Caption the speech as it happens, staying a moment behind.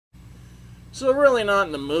So really not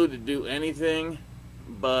in the mood to do anything,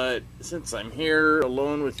 but since I'm here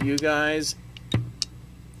alone with you guys,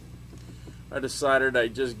 I decided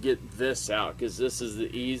I'd just get this out because this is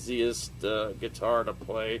the easiest guitar to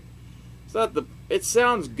play. It's not it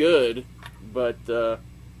sounds good, but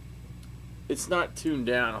it's not tuned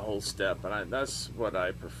down a whole step, and that's what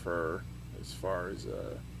I prefer as far as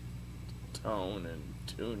tone and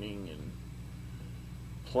tuning and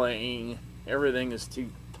playing. Everything is too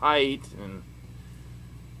tight,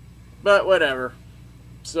 but whatever.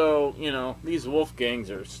 So, you know, these Wolfgangs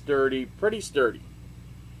are sturdy, pretty sturdy.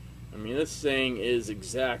 I mean, this thing is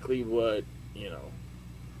exactly what, you know,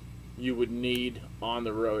 you would need on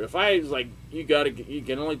the road. If I was like, you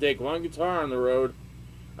can only take one guitar on the road,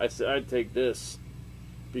 I'd take this,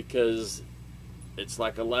 because it's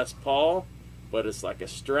like a Les Paul, but it's like a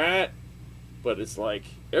Strat, but it's like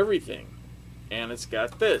everything. And it's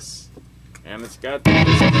got this, and it's got this.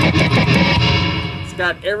 It's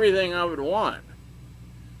got everything I would want.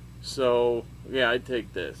 So yeah, I'd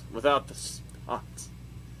take this without the spots.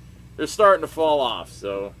 They're starting to fall off,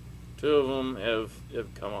 so 2 of them have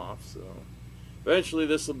come off. So eventually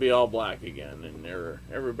this will be all black again, and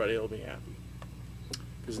everybody will be happy,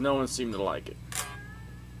 because no one seemed to like it.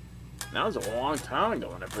 That was a long time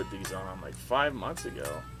ago when I put these on, like 5 months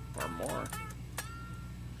ago or more.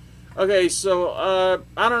 Okay, so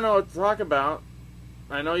I don't know what to talk about.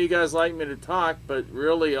 I know you guys like me to talk, but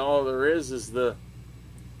really all there is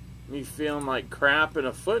me feeling like crap and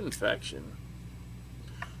a foot infection.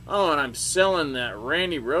 Oh, and I'm selling that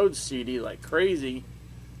Randy Rhoads CD like crazy.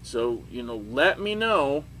 So, you know, let me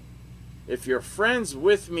know. If you're friends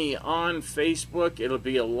with me on Facebook, it'll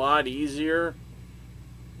be a lot easier.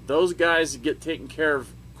 Those guys get taken care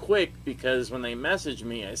of quick, because when they message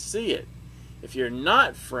me, I see it. If you're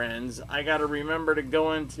not friends, I got to remember to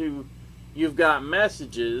go into You've Got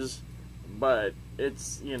Messages, but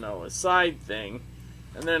it's, you know, a side thing.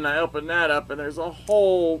 And then I open that up, and there's a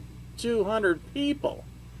whole 200 people.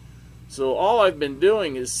 So all I've been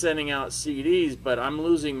doing is sending out CDs, but I'm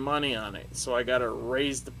losing money on it. So I got to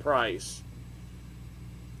raise the price,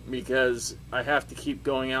 because I have to keep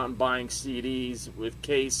going out and buying CDs with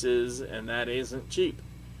cases, and that isn't cheap.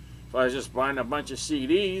 If I was just buying a bunch of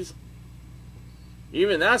CDs,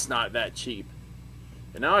 even that's not that cheap.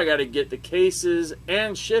 And now I got to get the cases,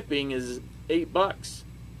 and shipping is $8.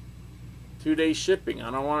 2-day shipping. I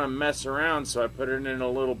don't want to mess around, so I put it in a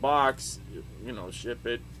little box, you know, ship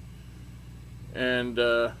it, and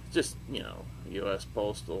just, you know, U.S.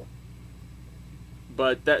 Postal.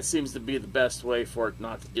 But that seems to be the best way for it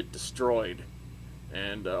not to get destroyed.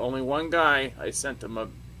 And only one guy, I sent him a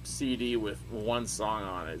CD with 1 song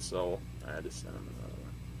on it, so I had to send him another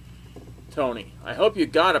one. Tony, I hope you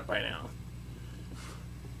got it by now.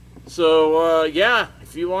 So yeah,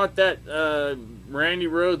 if you want that Randy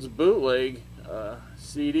Rhoads bootleg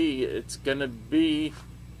CD, it's gonna be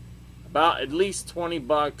about at least 20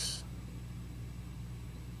 bucks.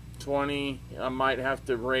 20. I might have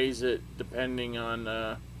to raise it depending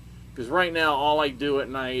on, because right now all I do at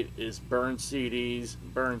night is burn CDs,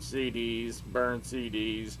 burn CDs, burn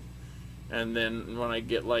CDs, and then when I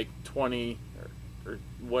get like 20 or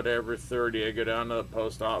whatever, 30, I go down to the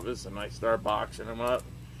post office and I start boxing them up,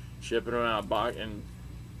 shipping them out, and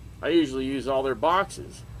I usually use all their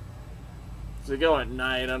boxes. So I go at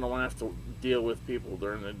night, I don't want to have to deal with people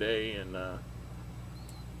during the day, and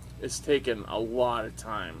it's taken a lot of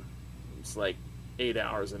time. It's like 8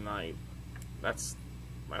 hours a night. That's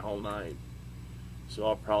my whole night. So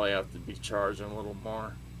I'll probably have to be charging a little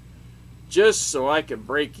more, just so I can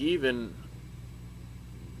break even,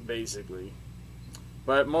 basically.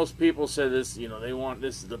 But most people say this, you know, they want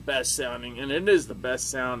this is the best sounding, and it is the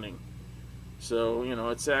best sounding. So, you know,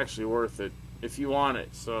 it's actually worth it if you want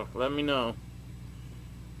it. So let me know.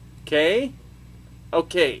 Okay?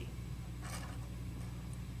 Okay.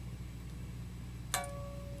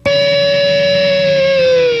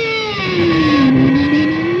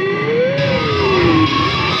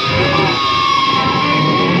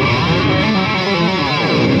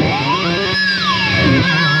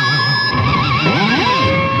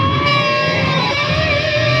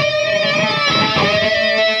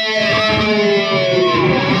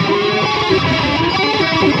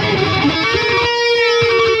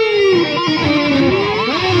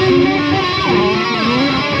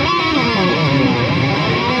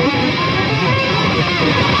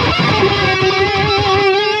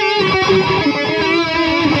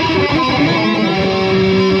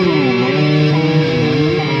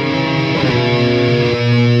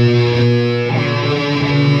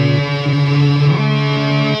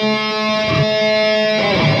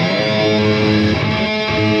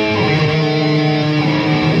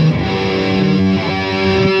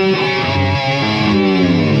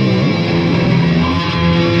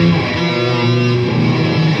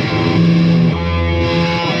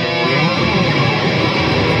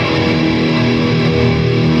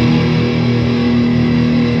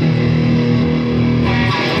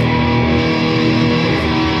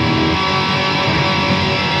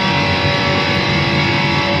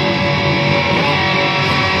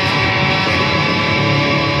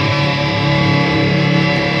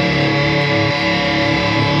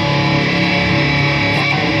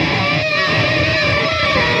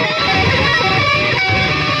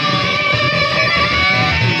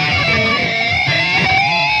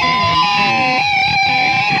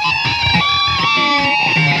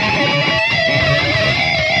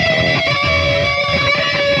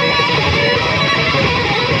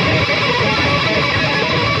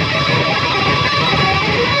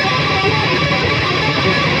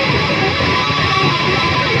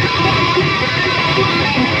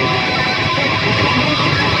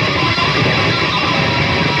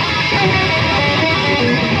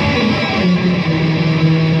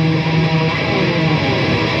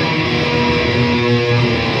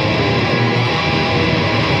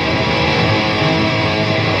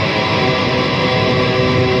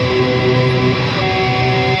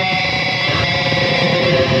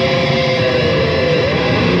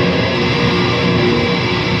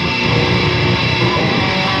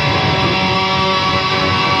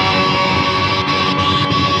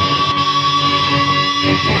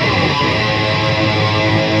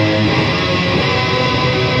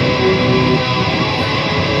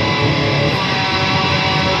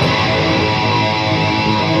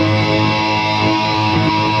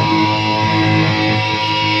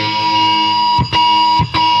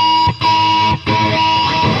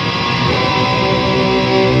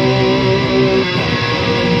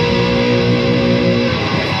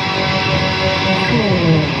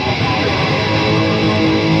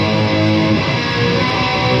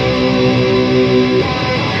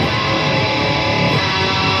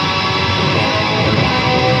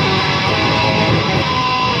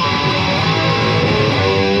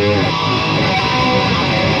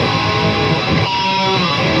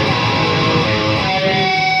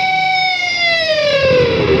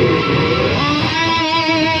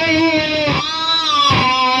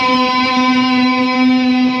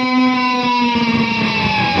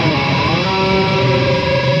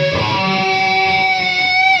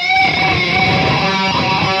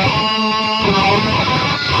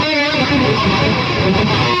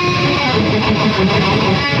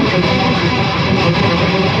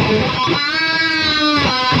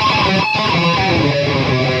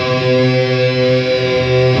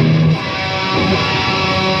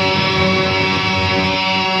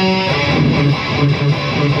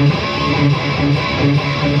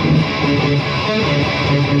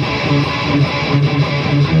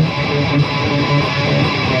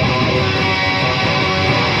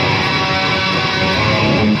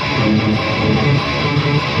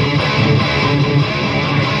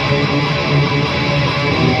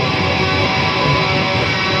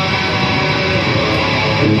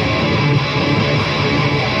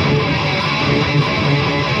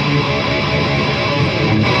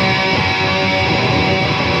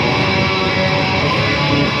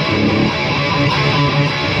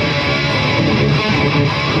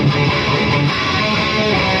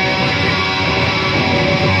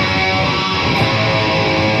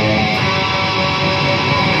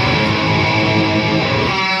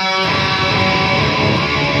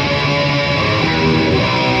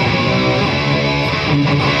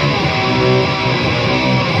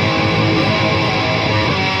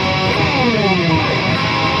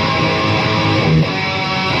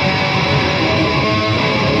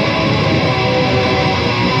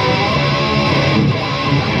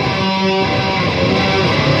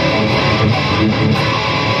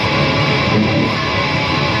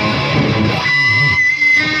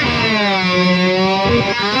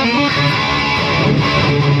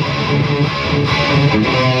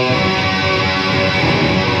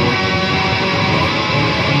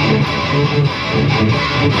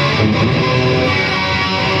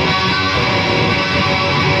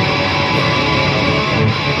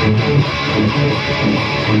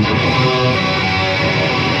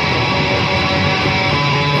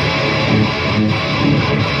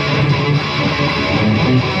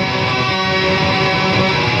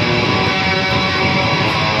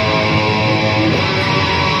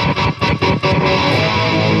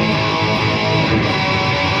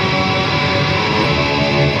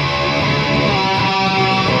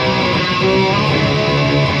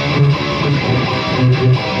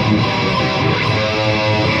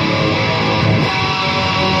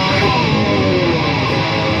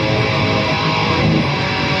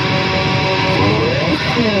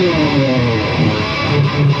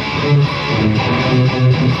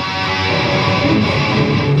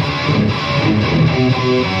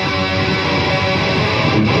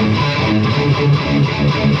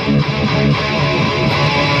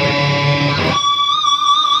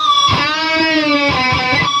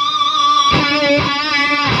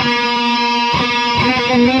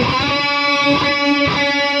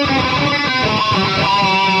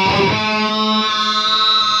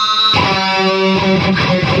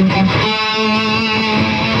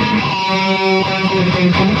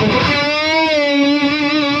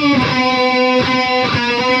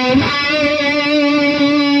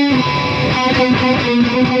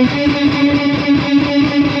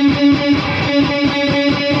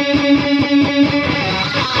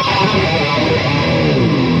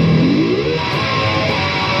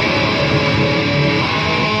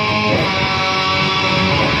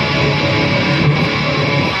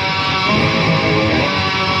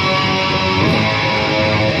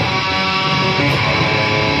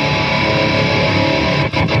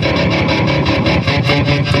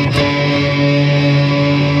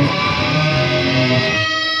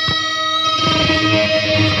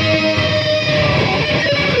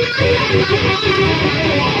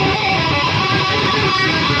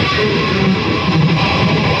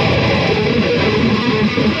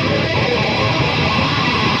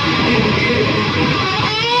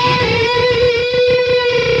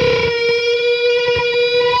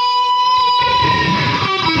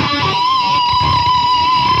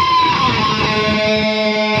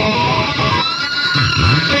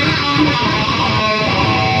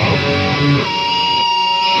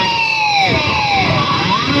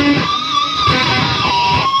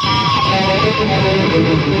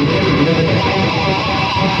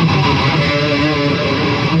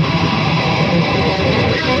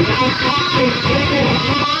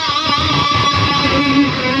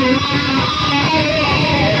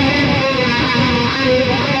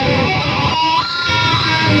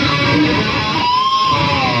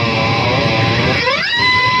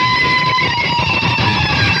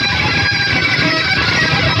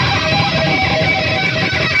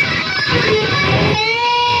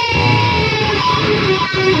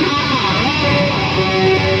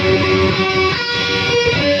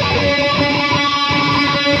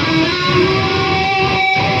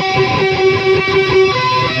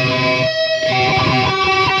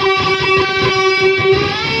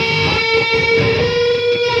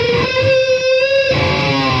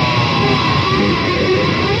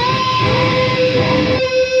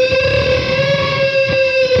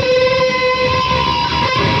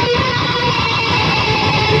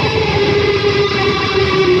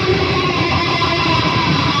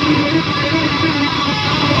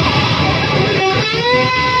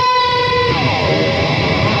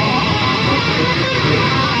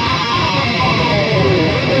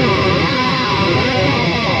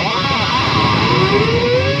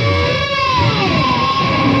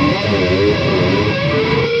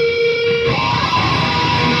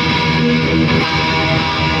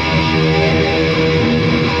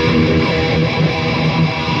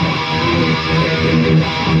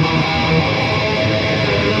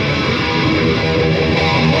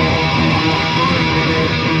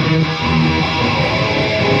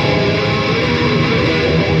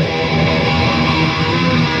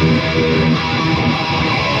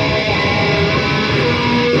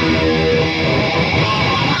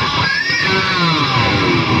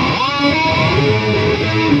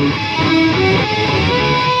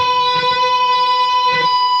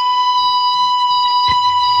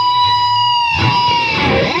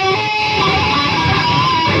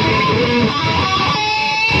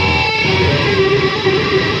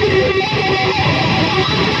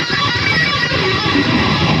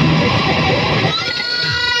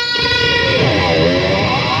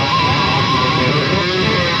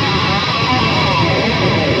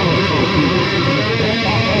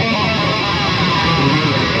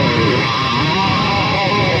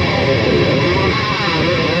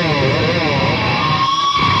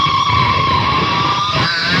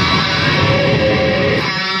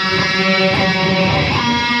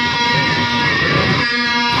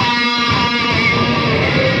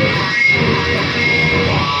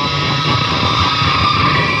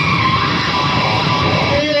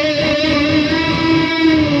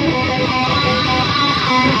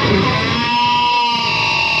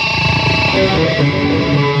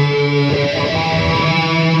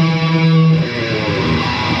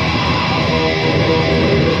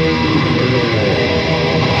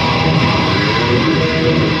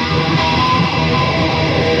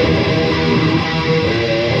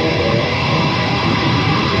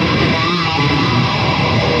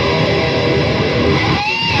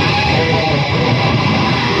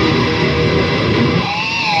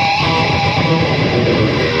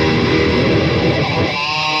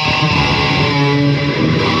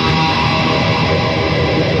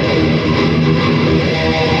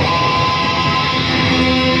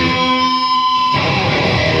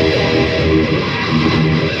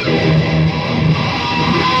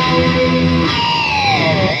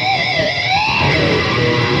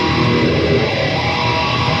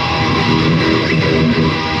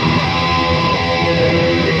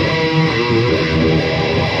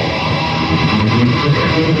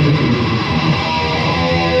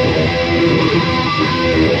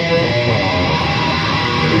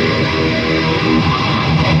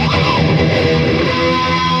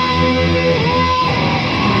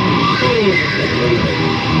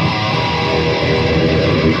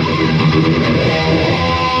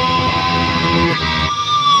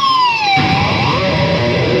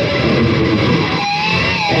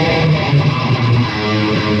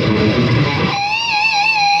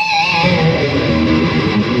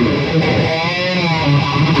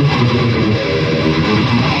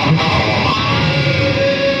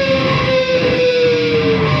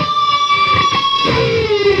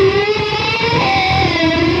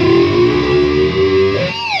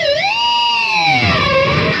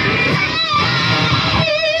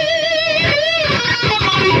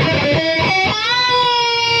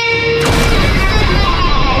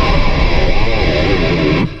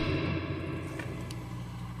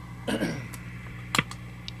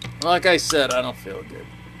 Like I said, I don't feel good.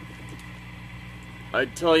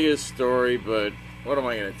 I'd tell you a story, but what am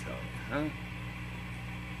I going to tell you, huh?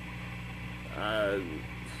 I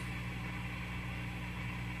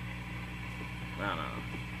don't know.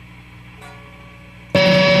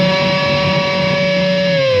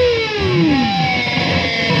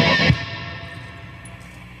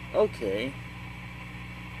 Okay.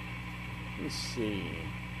 Let's see.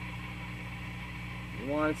 You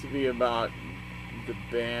want it to be about the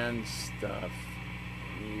band stuff,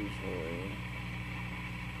 usually,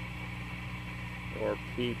 or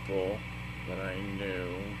people that I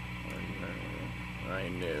knew.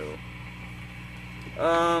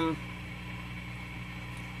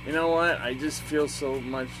 You know what? I just feel so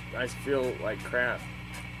much. I feel like crap.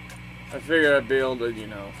 I figured I'd be able to, you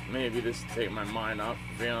know, maybe just take my mind off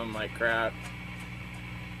feeling like crap.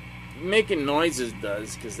 Making noises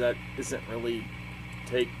does, because that isn't really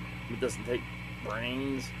it doesn't take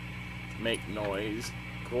brains to make noise.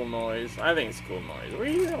 Cool noise. I think it's cool noise.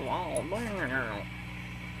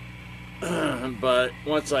 But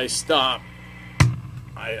once I stop,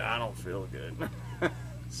 I don't feel good.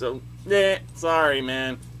 So, sorry,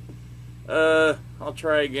 man. I'll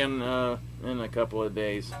try again in a couple of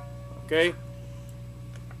days. Okay?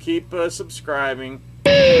 Keep subscribing.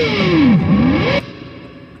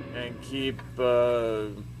 And keep,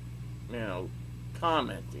 you know,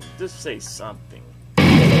 commenting. Just say something.